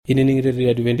ineningire Radio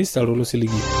Adventist alolo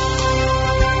siligi.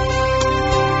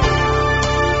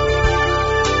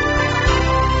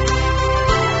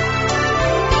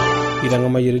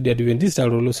 Itangama Radio Adventist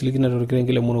alolo siligi na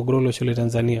torokirengile monogoro lo shole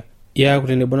Tanzania. Ya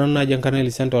kutene bona na jankana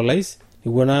lisento lais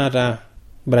igona ata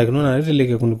barakino na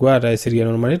reteleke kunikuwa ata Esiaii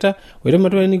normalita wele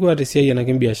matwa ni kwa Esiaii na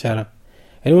kimbiashara.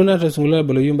 Eniona tasungula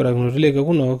balo yumbara kunoteleke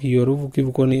kuno kiyoruvu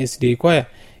kivukoni Esiaii kwaya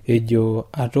ejo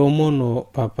atomono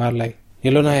papalai.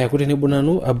 Nilona ya kutene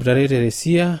bonanu abdarete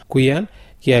resia kuyan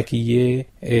kiakiye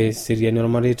Esiaii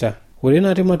normalita. Wele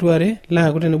na tematuare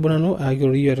la kutene bonanu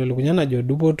agiriyo telukunyana jo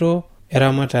Dupoto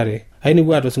eramatare. Haini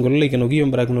bwato singolole keno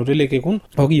kiyombara kunoteleke kun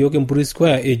okiyo kempuri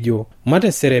kwaya ejo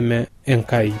mate sereme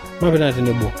enkai. Mapena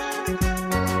tenebo.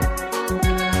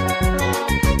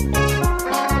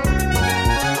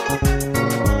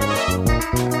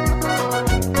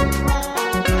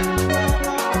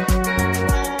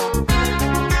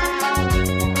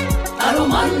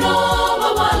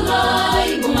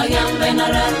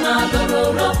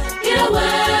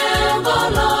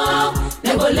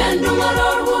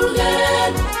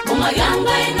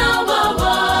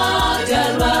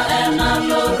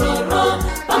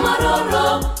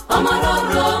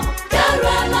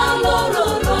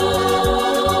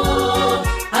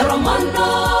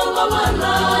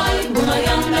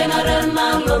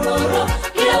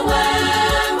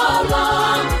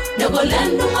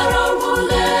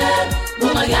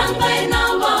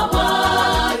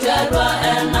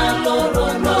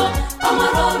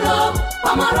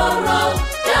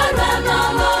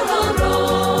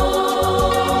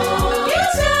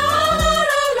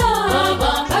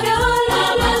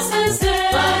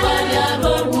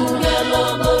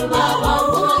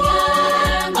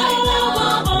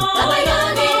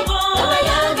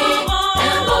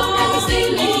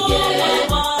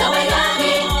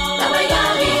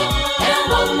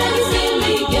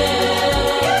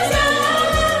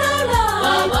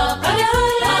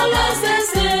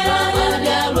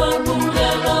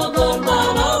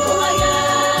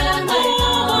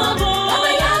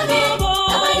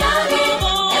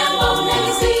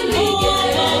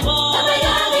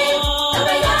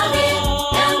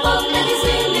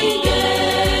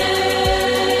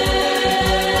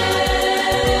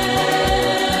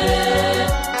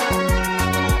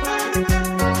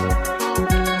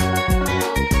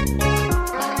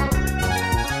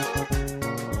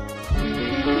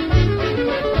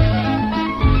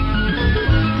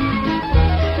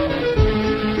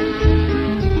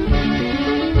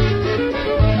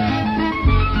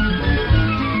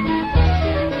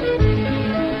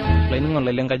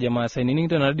 Lenga jamaa saini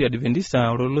tena Radio Adventist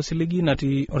alolo siligi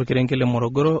nati orkerenkele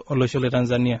Morogoro oloshole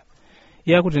Tanzania.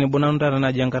 Ya kutene bonanda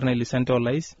na jangarna lisante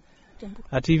olais.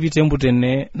 Ati vitembu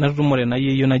tene natumore na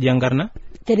yeyo na jangarna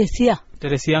Teresia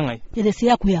ngai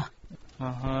Teresia kuya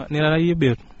nira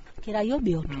yebeo kira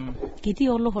yobeo kiti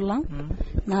olo holang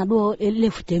na do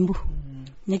elefutembu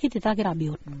nekiti takira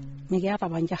biot mege ata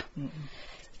banja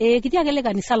kiti agele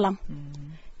kanisa lang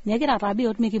nekira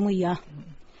rabiot meki muya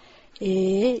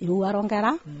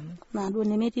ruarongera na do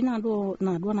nemeti na do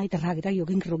na itaragita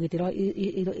yokinkrogitiro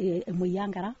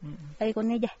muyangara ai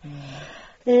koneje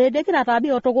dekira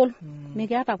tabi otogol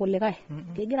mikiata kulikai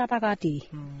kigira takati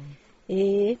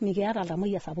mikiata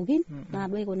tamoya sabukin na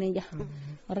do koneja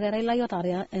orgera ila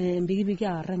yotare mbigi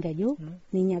arrengeju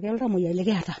ninya kelta moya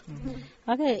lekiata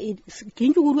ake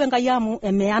kinjuguru enkayamu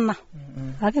emeana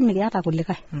ake mikiata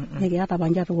kulikai mikiata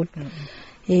banja togol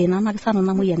nana kisano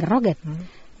na moya ngeroget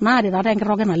Nari tata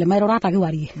ngiroge na le mairo rata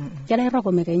kiwarie. Kera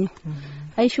iroko mekenyo.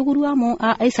 Ai shukuru amo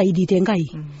ai saidi tengai.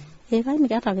 Kai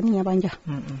mikata kenya banja.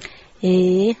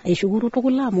 Ai shukuru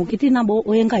tokula mo kiti nabo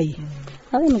oengai.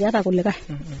 Ai mikata kuleka.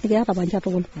 Mikata banja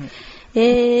tokul.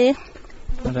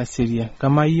 Ara seria.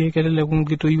 Kama iye kelele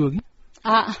kungito yogi?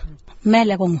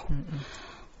 Mele kongo.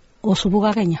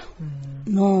 Osubuka kenya.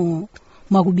 No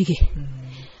magubike.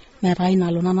 Merai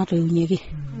nalo nana to unyeki.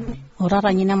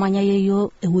 Orara nyina manya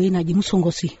yeyo ewe na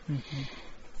jimusongosi.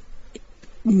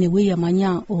 Newe ya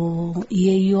manya o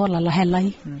yeyo la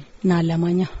helai na la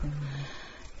manya.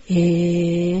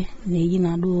 Ne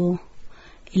yina do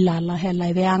ilala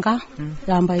helai beanga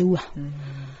gamba iwa.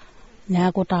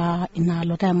 Na kota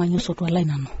inalo ta manyo soto la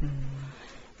inano.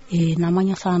 Na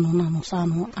manya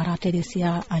sano ara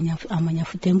Teresia amanya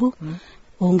futembu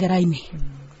ongeraime.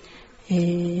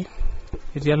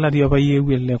 Etiala dio ba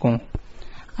yewe le kon.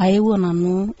 Aewo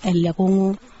nanu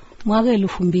elekongo mwaka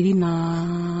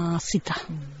 2006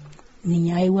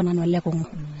 ninya aewo nanu elekongo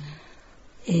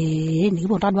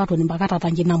nikipo tadwa to nimbakata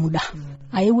tanjina muda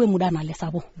aewe muda na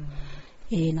lesabo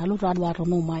nalo tadwa to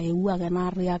no maewu ake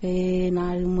nari ake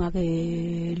nari mwaka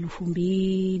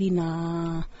 2000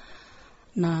 na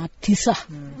na 9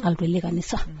 alotu ele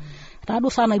kanisa. Taduo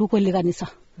sana iruko ele kanisa.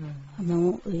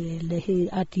 Amu lehe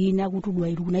ati na kutudua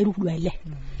iruko na iruko dua ile.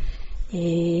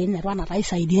 Netwana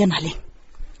taisaidia naleng.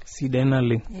 Sidai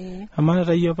naleng. Amana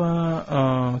tayo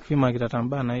pa kima kita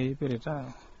tamba na ipereta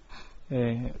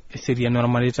eserian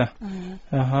normalita.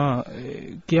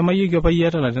 Kiama yuko pa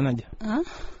yata la tenaja.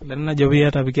 La tenaja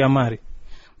yata biki amari.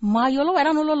 Ma yolo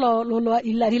era no lo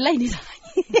ilari ni.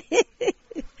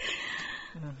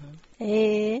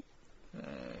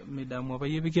 Medamu apa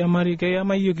yebiki amari ke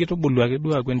ama yuko to bulu ake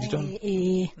dua kwendito.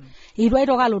 Idwa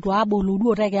ito kalo to abolu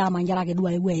duo teke amanjara ke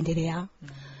dua endelea.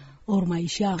 Or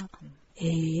maisha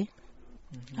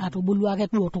atubulu ake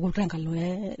duo tukul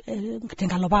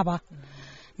tengalo papa.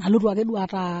 Nalutu ake duo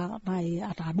ata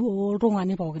duo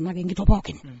tungani pookin ake ngito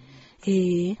pookin.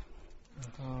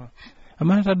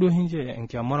 Amana ta duo hinje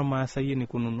enkiamor maasai ni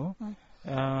kununo.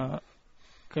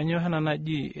 Kanyo hana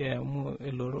naji mu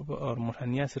eloro or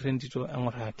murania sirendito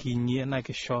angora kinyi na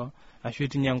kisho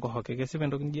ashuti nyango hoke ke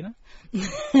sependo kinjina.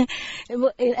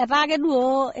 Eta ake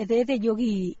duo etete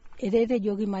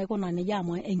jogi maiko na ne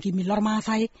jamo enkimilor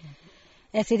maasai.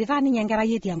 Esiritani nyangera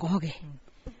yeti ango hoke.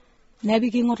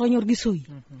 Nebiki ngotonyor gisoi.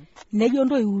 Nejo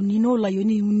ndo iuni no la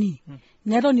yoni uni.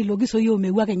 Neto ni logisoi o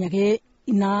mewa kenya ke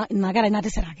ina gara ina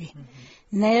teserake.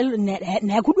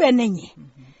 Ne kudu enenye.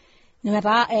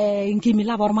 Nemeta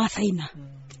nkimila bor masaina.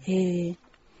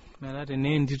 Mera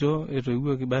tene ndito eto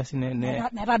iwo kibasi ne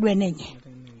meta du enenye.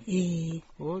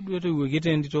 Du eto iwo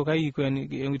kite ndito kai ko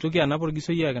ni toki anapor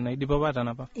gisoi yake na idipa bata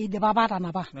napa. Idipa bata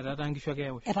napa. Mera tangishwa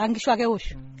kewo. Etangishwa kewo.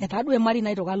 Eta du emari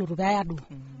na ito kalutu kaya du.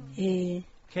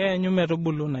 Ke nyu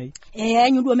metobulu nai.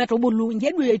 Nyu du metobulu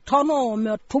njedu etono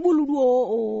metobulu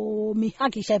du mi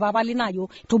haki shai babali nayo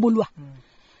tobulwa.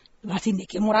 Basi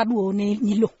ndike muradu ne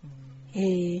nyilo.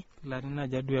 Larina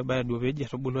jadu ya baya duwe je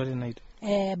tobulu ate naito.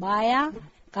 Baya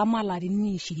kama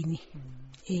larini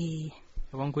 20.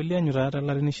 Wankweli nyurata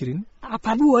larini 20.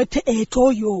 Apadu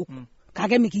toyo.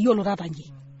 Kage mikiyolo tata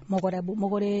nji.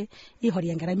 Mogore ihori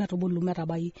engera metobulu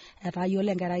metabai eta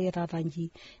yole engera yeta nji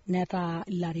neta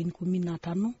larin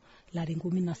 15 larin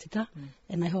 16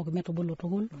 enaiho metobulu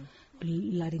togol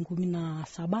larin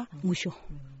 17 mwisho.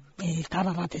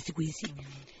 Tararate siku hizi.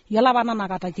 Yola bana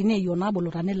nakata tine yona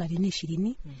bolo tane larin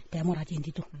 20 temora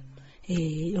tendito.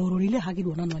 Ororile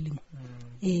hakido nanu alimu.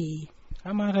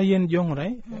 Ama ra yen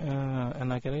jongurai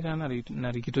anakeraita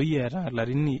na rikito yera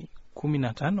larin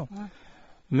 15.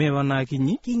 Mewa na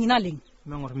kinyi naling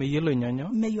mengor me yelo nyonyo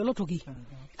me yolo toki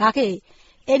kake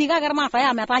erika germa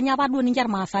saya metanya pa du ninjer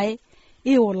masai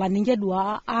ola ninje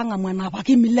dua anga mwana pa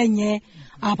kimilenye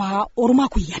apa orma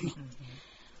kuyani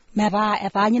meta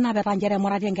etanya na beta njere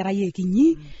morati engera ye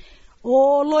kinyi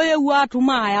oloye watu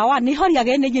maya wa ni hori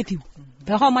age nejetiu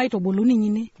pe ho mai to boluni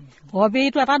nyine obe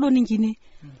to atado ninjine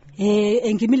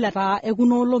enkimilata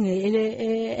ekuno longe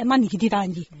enani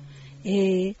kititanji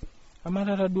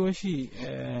Amara duoshi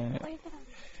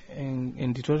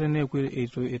enditore ne kwe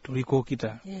eto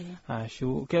rikokita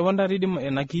ashu ke wanda ridi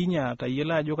nakinya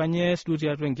tayela jo kanye stuti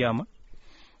atu enkiama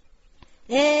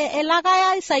elaka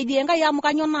ya isaidie ngai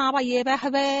amukanyona aba ye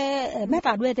be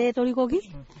meta duete eto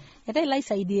rikoki eta ila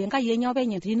isaidie ngai yenyo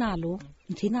benye trinalo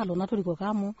na turiko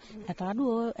kamo eta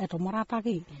duo eto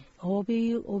morataki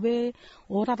obe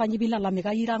otata njibila la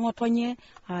mekayira ngotonye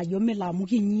ayo mela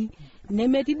mukinyi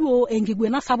nemeti duo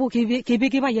engigwena sabu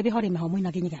kibiki ba yebe hore mehomo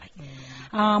ina kinyigarai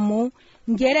amu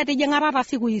ngere te jengara ta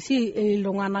siku isi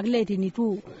longana gile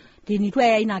tinitu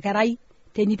ya ina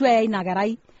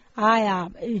garai aya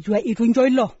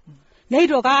itunjoilo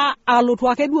neito ka alotu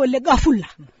ake duo le gafula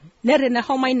nere ne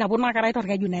homa ina bona garai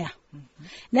torke juna ya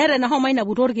nere ne homa ina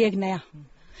butorke ek na ya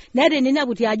nere ne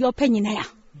nabuti ajo penyi na ya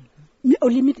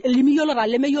limi yolo ra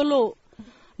leme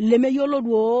yolo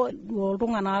duo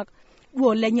tungana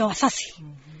duo lenye wasasi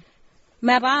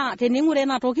mera teningure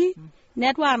na toki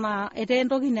netwana ete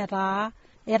ntoki neta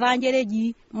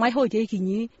eranjereji mai hoje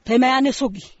kinyi pemeane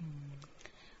sogi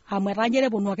amweranjere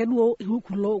bonwa ke duo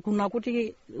kuna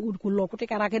kuti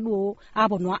karake duo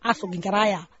abonwa asogi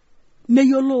ngeraya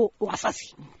meyolo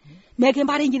wasasi meke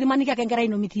mbari njiri manika kengera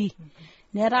ino miti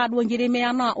nera duo njiri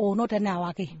meana ono tene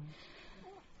awake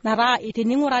nara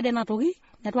teningura de na toki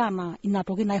netwana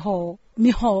inatoki na ho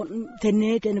miho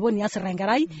tene boni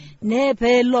asrengerai ne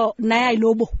pelo na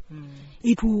ilobo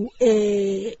itu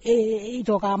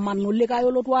itoka manule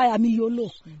kayolo twa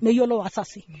meyolo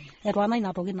wasasi etwana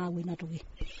inatoki na we inatoki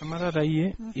Amara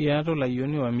raie yato la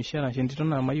yoni wa mishara shendito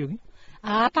na mayoki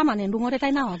ata ndungore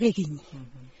taina wake kinyi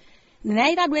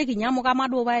naira dwe kinyamo kama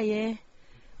do baye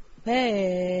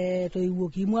to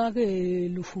iwoki mwake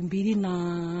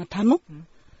 2005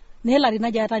 nela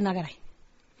rinaja taina garai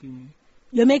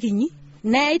Yome kinyi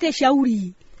ne ite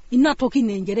shauri ina toki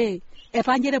ne njere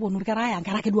etanjere bonur kara ya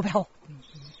ngara ke do peho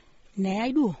ne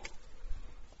ai do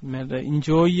meda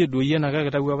enjoy do yena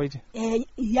ka ta gwa baite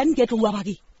yan ke to gwa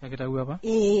baki ka ta gwa ba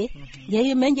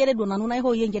ye menjere do nanu na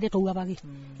ho ye njere to gwa baki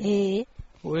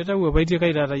o ta gwa baite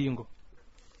kai ta yingo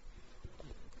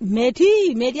meti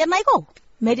nai ko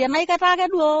meti nai ka ta ke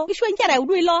do kishu njere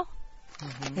udu ilo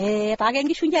ta ke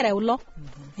kishu njere ulo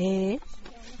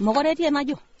mogore tie na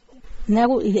jo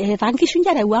nego tanki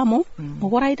sunjare wamo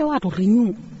mogora ite watu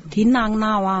rinyu tinang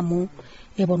na wamo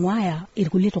ebonwaya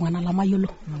irkulito ngana la mayolo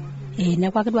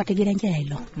ne kwa kedwa tegire nje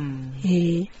ilo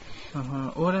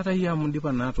ora ta ya mundi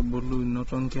pana to bolu no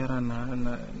tonkera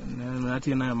na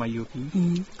ati na mayoki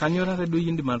kanyora ta do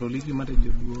yindi matoliki mate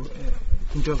jogo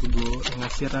kinto go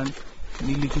ngasiatan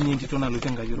nilikinye ndito na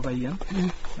lutenga yoruba yan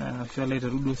fele ta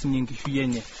rudo sinyengi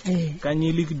fiyenye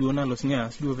kanyeliki do na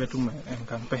losnya sido vetuma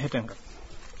enkam pehetenga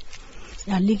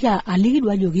aligi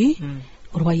dua jogi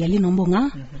urwa yali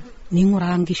nombonga ni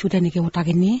ngura ngishute ni ke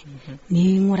utakini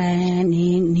ni ngura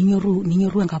ni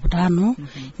nyoru ngaputano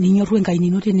ni nyoru ngai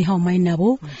noti ni hauma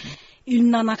inabo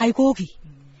inana kai koki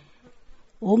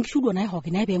ongishudo na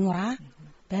hoki na be ngura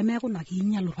be me ko na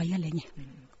kinya lurwa yalenye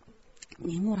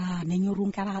ni ngura ni nyoru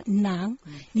ngara nang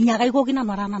ni nya kai koki na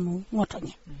nora nanu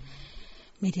ngotonye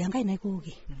meti ngai na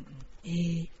koki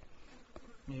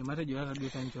mara jora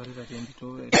do sanchore ta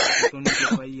tendito toton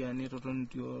to baiya ne toton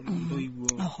to doigo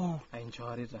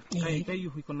anchore ta kai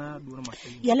yu hikona dura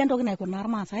masai yalen to na ko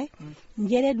narma sai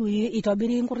njere du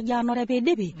itobiri nkurja no repe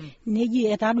debi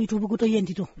neji eta du tubu to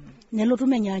yendito ne lotu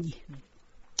menyaji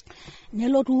ne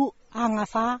lotu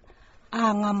angasa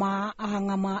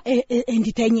angama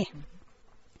enditenye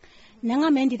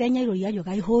nenga menditenye ro yajo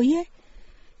kai hoye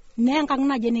nengang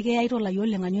na je ne ke aito la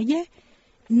yole nganyoje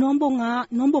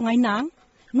nombonga inang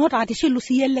no ta ti silu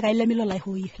sielle kai lemilo lai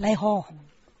ho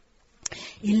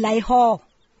ilai ho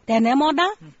tene moda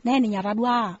ne ni nyara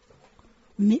dua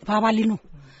pabalinu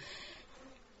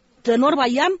tenor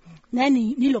bayan ne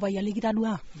ni lo bayali kita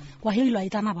dua kwa hiyo ilo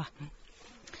itana ba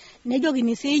ne jogi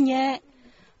ni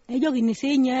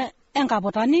sinye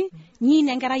enkapotani ni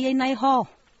nengera ye nai ho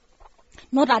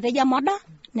no ta te ja moda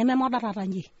ne me moda ta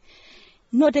tanji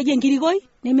no te je ngirigoi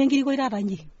ne me ngirigoi ta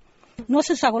tanji no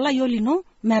se sagola yoli no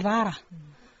merara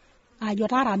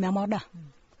ajotara me moda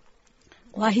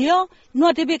kwa hiyo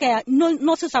no tibika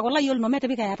no se sagola yoli no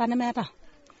metibika ya tane meta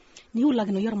ni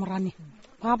ulagino yor morani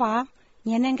papa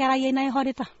nyene ngara ye nai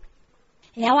horita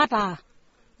ya wata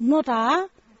no ta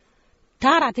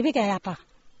tara tibika ya ta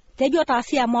tejota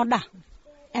sia moda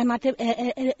ena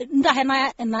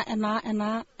ndahena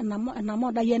ena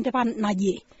moda yente pan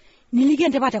naje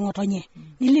niligente pate ngotonye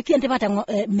niligente pate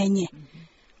menye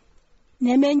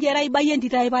ne menjera ibayendi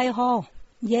tai bai ho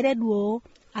jere duo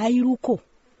airuko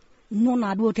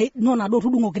nona do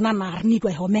tudungo kinana ni to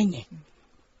ho menye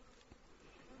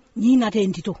ni na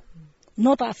tendito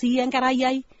nota si enkara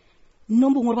yai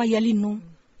nombu ngorba yalino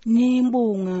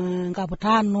nimbu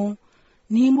ngaputano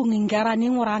nimbu ngara ni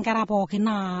ngora ngara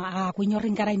pokina a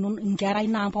kunyori ngara ngara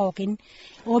ina pokin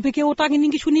obike utangi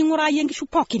ningi shuni ngora yengi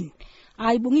shupokin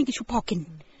ai bungi ngi shupokin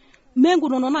mengu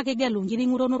no na ke gelu ngiri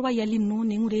nguro norba yalino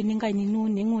ni ngure ni ngai ni no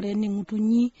ni ngure ni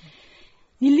ngutunyi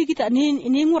ni likita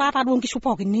ni ngura ta do ngi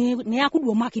shupokin ni aku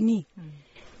do makini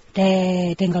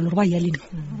te tengalurba yalino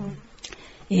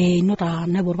nota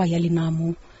na borba yalina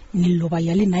mu ni lo ba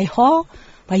yalina ho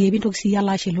ba yebi toksi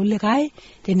yala shelo le kai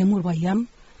te ne mur ba yam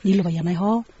ni lo ba yana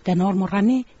ho te nor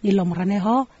morani ni lo morane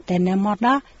ho te ne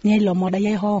moda ni lo moda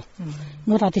ye ho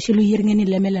nota te shilu yirnge ni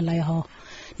lemele la ho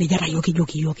ni jara yoki ndo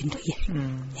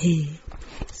ye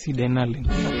si denali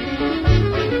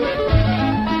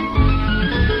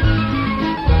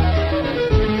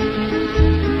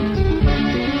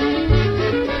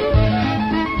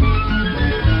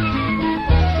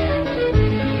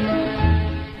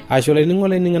Ashola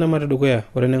ningola ningana mata dukoya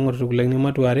ore nengor tukula ni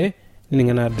matuare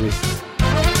ningana address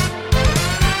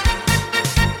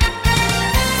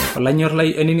Olanyor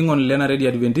lai eningon lena ready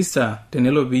adventista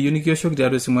tenelo bi unikio shok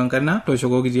diado simankana to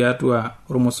shoko giatua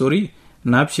romosori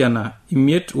napshana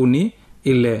imiet uni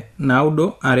ile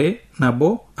naudo are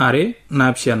nabo are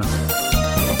napshana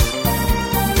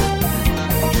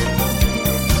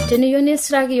Teniyoni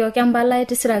sragio kambala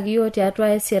eti sragio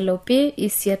tiatua SLP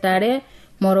isietare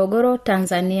Morogoro,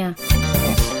 Tanzania.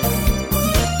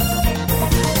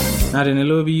 Na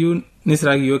tenelo biyu ni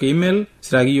sragio ke email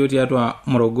sragio tiatua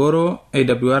morogoro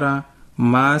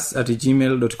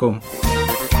awr@gmail.com.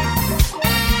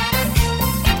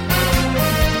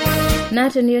 Na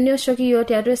teniyoni shokio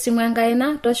tiatua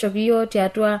simwangaina to shokio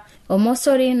tiatua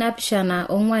omosori napishana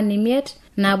ongwanimiet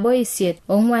na boisiet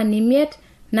ongwanimiet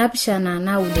napishana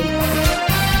naude.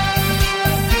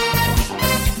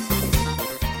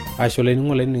 ashu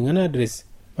olainining'oni lai ning'ana address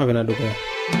mapena dukuya.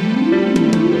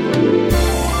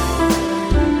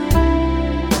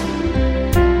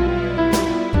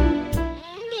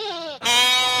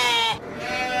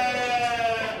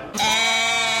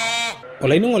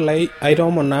 Olainining'oni lai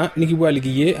aitoomon naa nikipuo aliki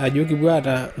iyie ajo kipuo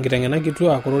aata nkiteng'ena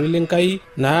kituak ororei lenkai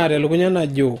naata elukunya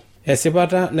najo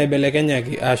esipata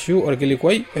naibelekenyaki ashu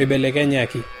orkilikwai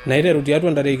oibelekenyaki naiteru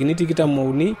tiatua ntarikini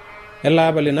 23 ele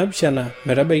apa le 7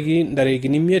 metabaiki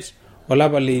ntarikini 5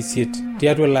 olapa le 8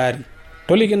 tiatua ele ari.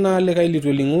 Toliki naa likae litu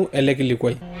eling'u ele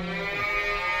kilikwai.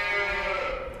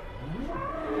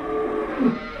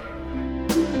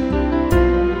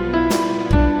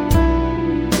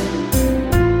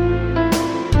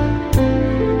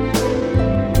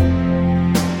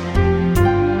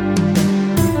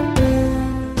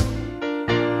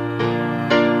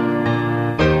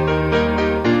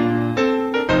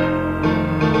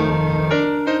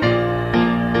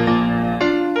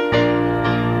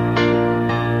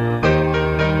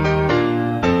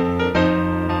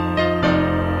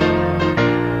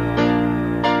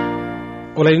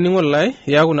 Olainining'oni lai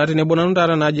yaku naa tenebo nanu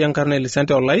taata naji enkarna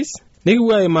Elisante Olais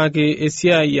nikipuo aimaki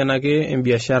esiai enake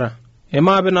embiashara.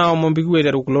 Emaape naa omon pikipuo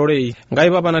aiteru kulo rei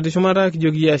nkai papa natii shumata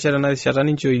kijoki asha tena rishata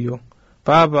nincho iyio.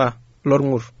 Papa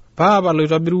lorng'ur, papa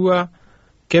loitobirua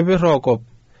keper okop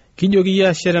kijoki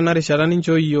asha tena rishata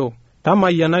nincho iyio.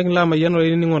 Tamayianaki lamayian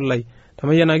olainining'oni lai,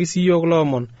 tamayianaki sii iyio kulo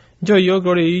omon. Ncho iyio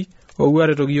kulo rei opuo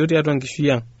aretoki iyio tiatua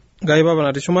nkishui ang'. Nkai papa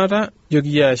natii shumata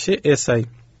kijoki asha Esiaii.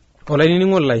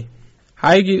 Olainining'oni lai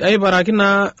aiparaki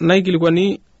naa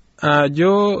naikilikwani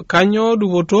ajo kanyo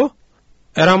dupoto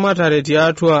eramatare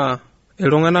tiatua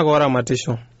iltung'anak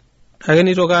oramatisho. Ake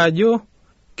nitoki ajo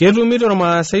ketumito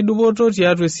irmaasai dupoto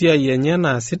tiatua esiai enye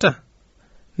naasita.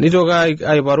 Nitoki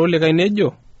aiparu likae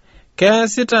nejo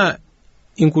keasita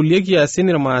inkulie kiasin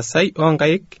irmaasai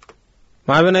onkaik.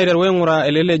 Maape naiteru aing'uraa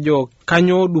elelejo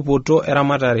kanyo dupoto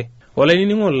eramatare.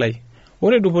 Olainining'oni lai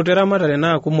ore dupoto eramatare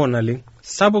naa kumok naleng.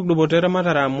 Sapuk dupoto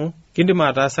eramatare amu kindim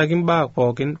ataasaki mbaa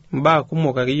pookin, mbaa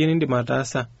kumok akeyie nindim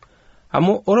ataasa.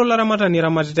 Amu ore olaramatani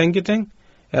eramatita enkiteng,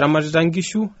 eramatita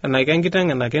nkishu, enake enkiteng,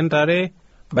 enake ntare,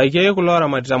 baiki ake kulo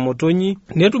aramatita motonyi,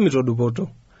 netumito dupoto.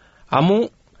 Amu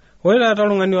ore taata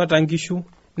oltung'ani oata nkishu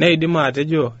neidim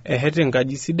atejo ehete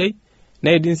nkaji sidai,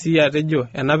 neidim sii atejo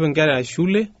enap nkera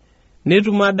shule,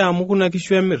 netum ada amu kuna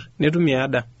kishu emir, netum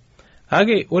ada.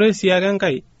 Kake ore sii ake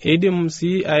enkai eidim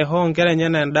sii aihoo nkera enye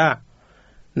endaa.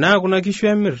 Naa kuna kishu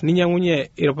emir ninyang'unye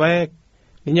irpaek,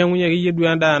 ninyang'unye akeyie duo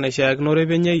endaa naishiakinore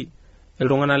penyai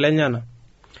iltung'anak lenyana.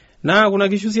 Naa kuna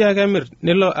kishu sii ake emir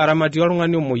nelo aramatie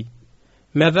oltung'ani omoi.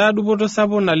 Metaa dupoto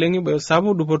sapuk naleng,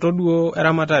 sapuk dupoto duo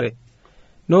eramatare.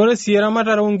 Nore sii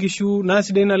eramatare onkishu naa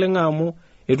sidai naleng amu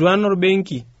etu ana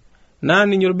orbenki. Naa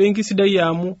ninye orbenki sidai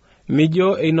amu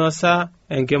mijo einosa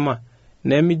enkima,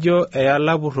 nemijo eya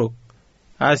lapurrok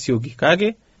asioki.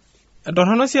 Kake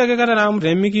torrono sii ake kata amu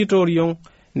temikitooriong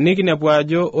nikinepu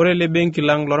ajo ore le benki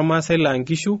lang lormaasai lang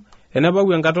nkishu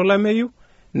enebau enkata olameyu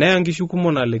neya nkishu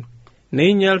kumok naleng.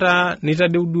 Neinyal taa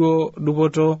nitadeu duo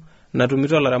dupoto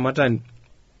natumito olaramatani.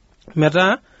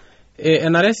 Metaa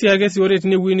enare sii ake si ore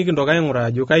tinewueji nikintoka aing'uraa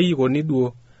ajo kai ikoni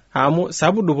duo amu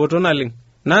sapuk dupoto naleng.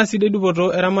 Naa sidai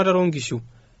dupoto eramatare onkishu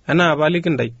enaa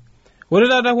palikintai. Ore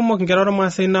taata kumok nkera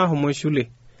ormaasai naahomo shule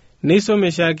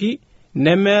neisomeshaki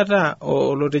nemeeta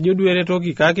olotejo duo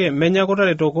eretoki kake menya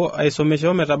kutaretoko aisomesha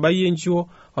ometabayie enchuo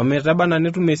ometabana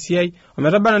netum esiai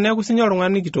ometabana neeku sinye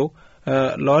oltung'ani kitok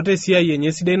loota esiai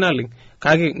enye sidai naleng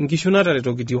kake nkishu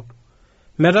nataretokitio.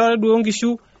 Metaa ore duo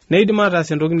nkishu neidim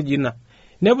ataas entoki niji ina.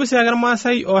 Nepu sii ake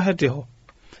irmaasai oheteho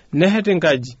nehete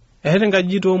nkaji ehete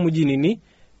nkaji toomujinini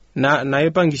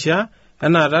naipangisha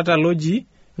enaa tata loji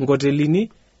nkotelini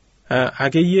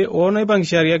akeyie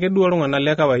onaipangishari ake duo iltung'anak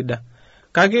le kawaida.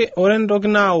 Kake ore ntoki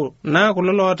naa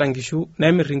kulo loota nkishu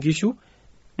nemir nkishu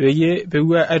peyie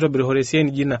pepuo aitobirishore esiai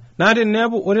nijina. Naa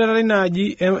tenepu ore taata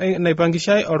inaaji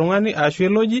naipangishai oltung'ani ashu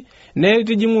eloji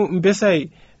netijing'u mpesai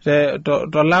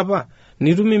tolapa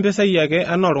nitum mpesai ake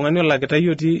anaa oltung'ani olakitai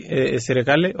otii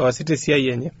serikali oasita esiai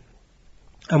enye.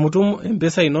 Amutum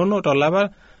mpesai inono tolapa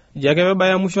jake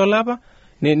pebaya musho olapa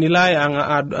nilo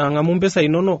ang'amu mpesai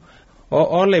inono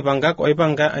olaipangak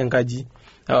oipanga enkaji.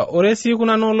 Ore sii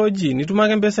kuna noloji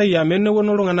nitumake mpesai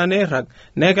amenewono iltung'anak neirrag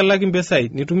nekelaki mpesai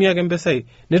nitumia ake mpesai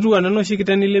netu ana noshi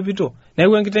kiteng ilepito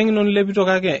neeku enkiteng ino nilepito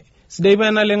kake sidai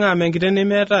pa naleng amu enkiteng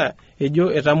nemeeta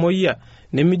ejo etamoyia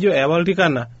nemijo ewa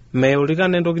oltikana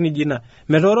meultikana entoki nijina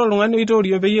metooro oltung'ani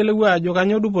oitoorio peyiolou ajo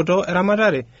kanyo dupoto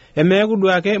eramatare emeeku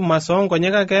duo ake maso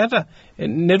nkonyek ake eeta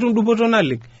netum dupoto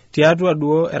naleng tiatua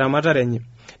duo eramatare enye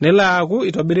nelo aaku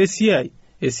itobira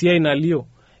esiai nalio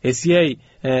esiai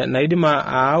naidim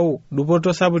aau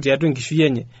dupoto sapuk tiatua enkishui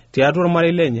enye, tiatua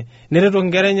ormarei lenye, neretoki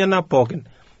nkera enyenak pookin.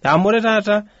 Amu ore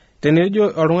taata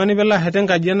tenejo oltung'ani pelo aheta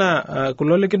enkaji ena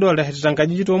kulo likidolta hetita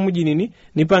nkajijik toomujinini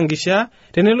nipangisha,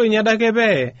 tenelo ninye adake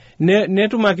pee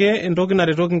netum ake entoki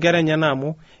naretoki nkera enyenak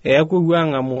amu eeku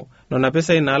ang'amu nona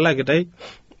pesai naalakitai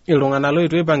iltung'anak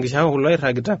loito aipangisha kulo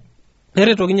airragita,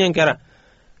 neretoki nye nkera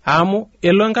amu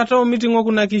elo enkata omiting'o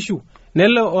kuna kishu,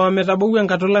 nelo ometabau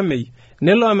enkata olameyu,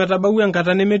 nelo ometabau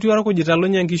enkata nemetii orkujita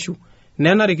lonya nkishu,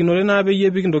 nenarikinore naa peyie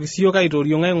epik ntoki siyiok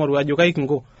aitoriong aing'oru ajo kai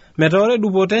kinko metaa ore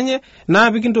dupoto enye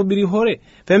naa pikintobiri hore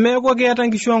pemeeku ake eeta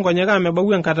nkishu onkonyek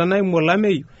amebau enkata naimu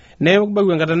olameyu,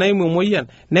 nebau enkata naimu emoyian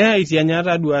neaitianya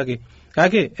taduake,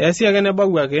 kake eesi ake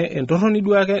nebau ake entorroni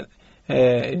duake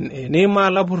niima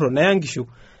lapurro neya nkishu.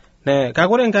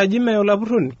 Kake ore enkaji meya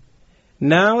olapurroni,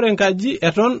 naa ore enkaji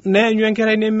eton neanyu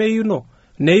enkerai nemeyuno,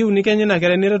 neiuni kenya ina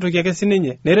kerai neretoki ake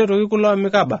sininye, neretoki kulo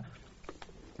amikaba.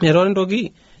 Ero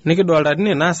ntoki nikidolta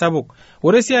tine naa sapuk.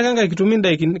 Ore sii ake enkae kitumi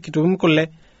ndaikin, kitumi kule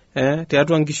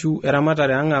tiatua nkishu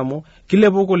eramatare ang'amu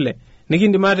kilepu kule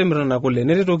nikindim atimir nena kule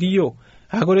neretoki yiok.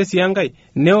 Ore sii enkae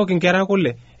neok nkera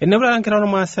kule, enepura nkera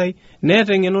ormaasai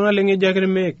neeta eng'eno naleng ejo ake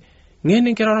irmeek,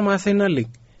 ng'eni nkera ormaasai naleng,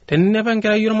 teninepa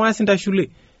enkerai ormaasinta shule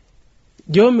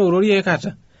jo meurori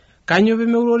aikata. Kanyo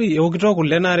pemeurori? Eokito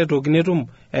kule naretoki netum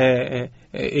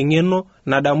eng'eno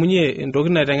nadamunye entoki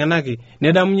naiteng'enaki,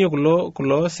 nedamunye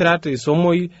kulo sirat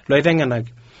somoi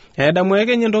loiteng'enaki. Edamu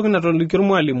ake nye entoki natolikio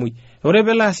ormwalimui. Ore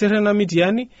pelo asir ena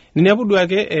mitiani ninepu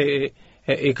duake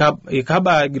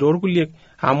ikaba agiroo kuliek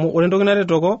amu ore entoki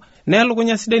naretoko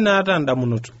nelukunya sidai naata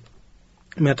ndamunot.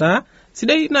 Metaa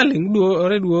sidai naleng duo,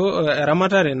 ore duo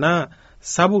eramatare naa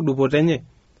sapuk dupoto enye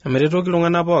ameretoki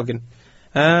iltung'anak pookin.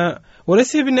 Ore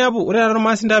sii pinepu ore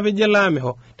ormaasinta peje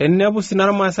laamiho, teninepu sii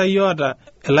ormaasai oota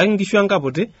elaki nkishu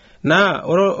enkaputi naa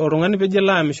ore oltung'ani peje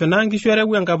laamisho naa nkishu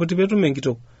ereu enkaputi petum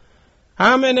enkitok.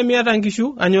 Ame nemiata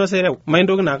nkishu anyoo sereu,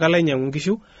 maintoki naa kala ainyang'u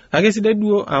nkishu, kake sidai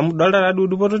duo amu dolta taduo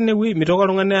dupoto tinewuei mitoki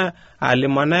oltung'ani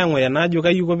alimana eng'oya naajo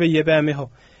kaiyuko peyie peamiho.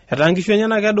 Etaa nkishu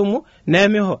enyenak kedumu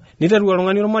neemiho, niteru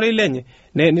oltung'ani ormarei lenye,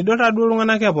 nidol taduo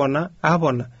iltung'anak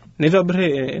apona, nitobir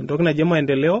entoki naji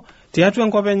maendeleo tiatua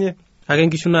enkop enye, ake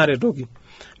nkishu naretoki.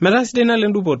 Metaa sidai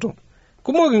naleng dupoto.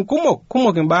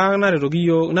 Kumok imbaa naretoki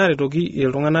yiok, naretoki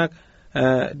iltung'anak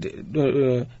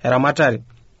eramatare.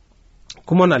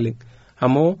 Kumok naleng.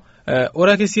 Amu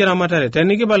ore ake sii eramatare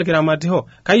tenikipal kiramatiho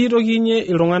kaitoki nye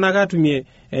iltung'anak atumie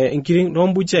nkiring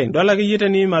tombuchai, dol ake yie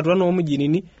teniim atua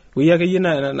noomujinini woi ake yie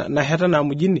naheta na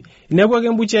mujini, inepu ake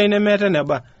mbuchai nemeeta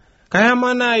neba.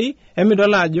 Kayama nai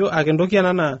emidol ajo ake entoki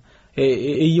ena na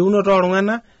eyieunoto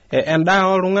oltung'anak, endaa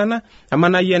oltung'anak, ama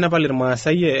nai enepal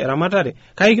irmaasai eramatare,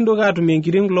 kintoki atumie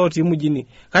nkiring lotii mujini,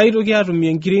 kaitoki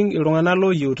atumie nkiring iltung'anak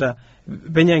loyieuta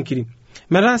penya nkiring.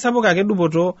 Metaa sapuk ake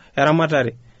dupoto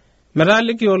eramatare. Metaa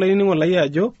likio olainining'o lai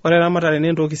ajo ore eramatare naa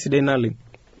entoki sidai naleng.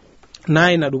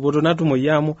 Naa ina dupoto natumoyi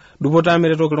amu dupoto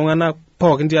ameretoki iltung'anak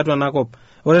pookin tiatua enakop.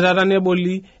 Ore taata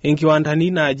neboli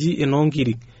enkiwandani naaji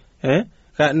enoonkiri,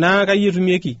 naa kai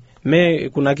etumieki me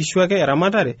kuna kishu ake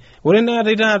eramatare. Ore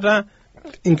neetai taata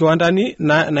enkiwandani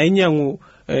nainyang'u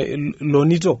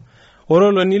lonito.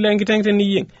 Ore loni lenkiteng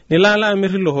teniyieng nilala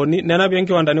amir lohoni nenapie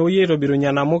enkiwandani woi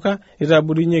aitobirunye namuka,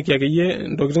 nitaburunyeki akeyie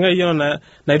ntokitin akeyie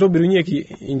naitobirunyeki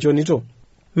inchonito.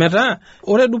 Metaa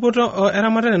ore dupoto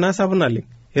eramatare naa sapuk naleng.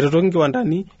 Eretoki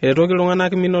nkiwandani, eretoki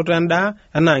iltung'anak minoto endaa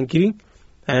enaa nkiring,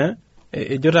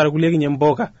 ejo taa kulie kinye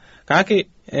mboka. Kake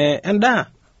endaa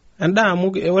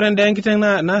amu ore endaa enkiteng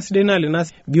naa sidai naleng, naa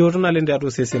bioto naleng tiatua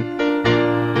osesen.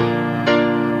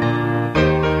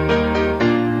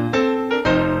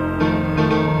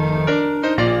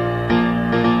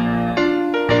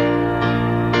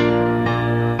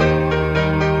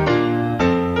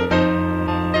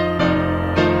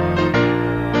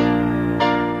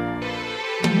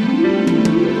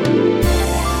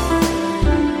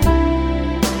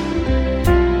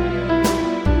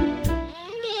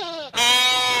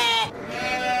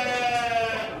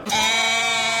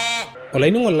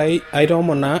 Olainining'o lai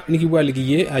aitoomona nikipuo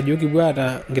aliki yie ajo kipuo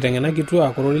aata nkiteng'ena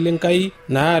kituak orori lenkai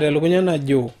naata elukunya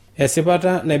najo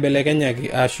esipata naibelekenyaki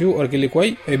ashu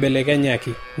orkilikwai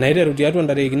oibelekenyaki naiteru tiatua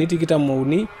ntarikini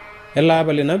 23 ele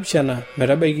apa le 7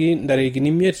 metabaiki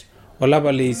ntarikini 5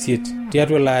 olapa le 8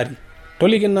 tiatua laari.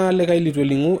 Toliki naa likae litu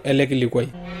eling'u ele kilikwai.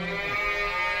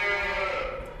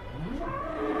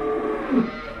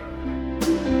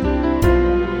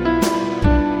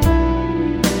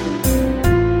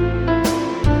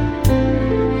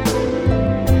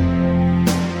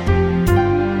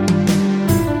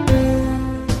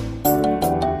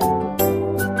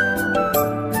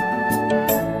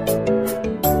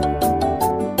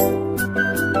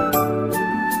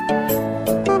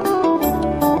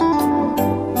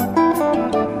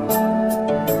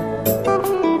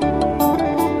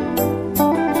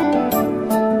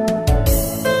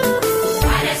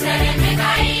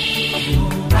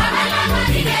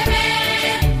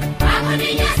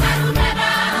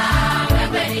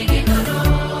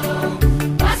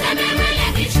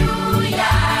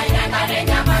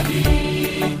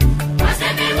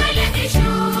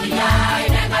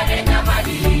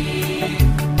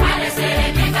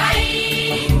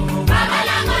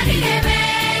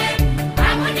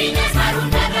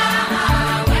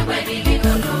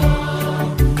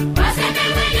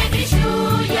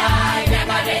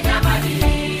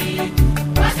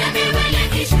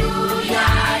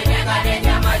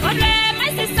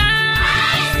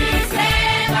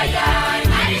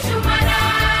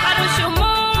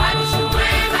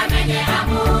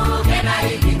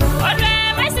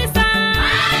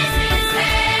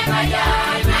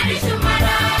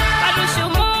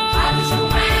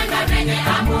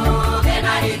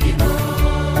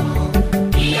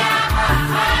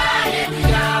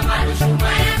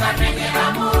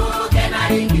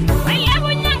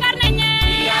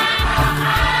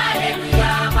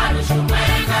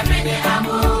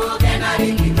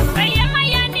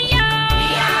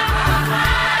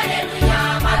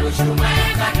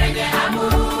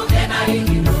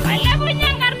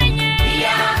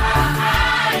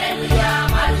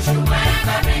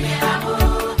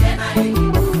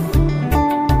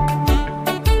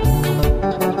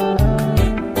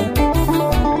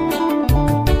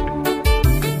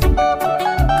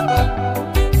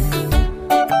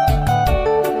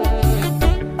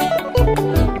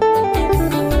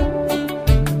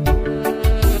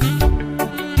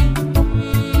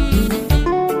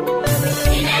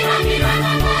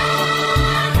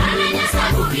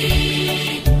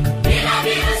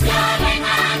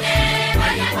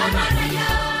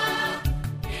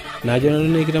 najo nanu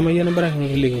nekitamayiana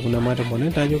barakinoto leke kuna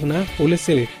matembonet najo kuna ole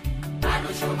seret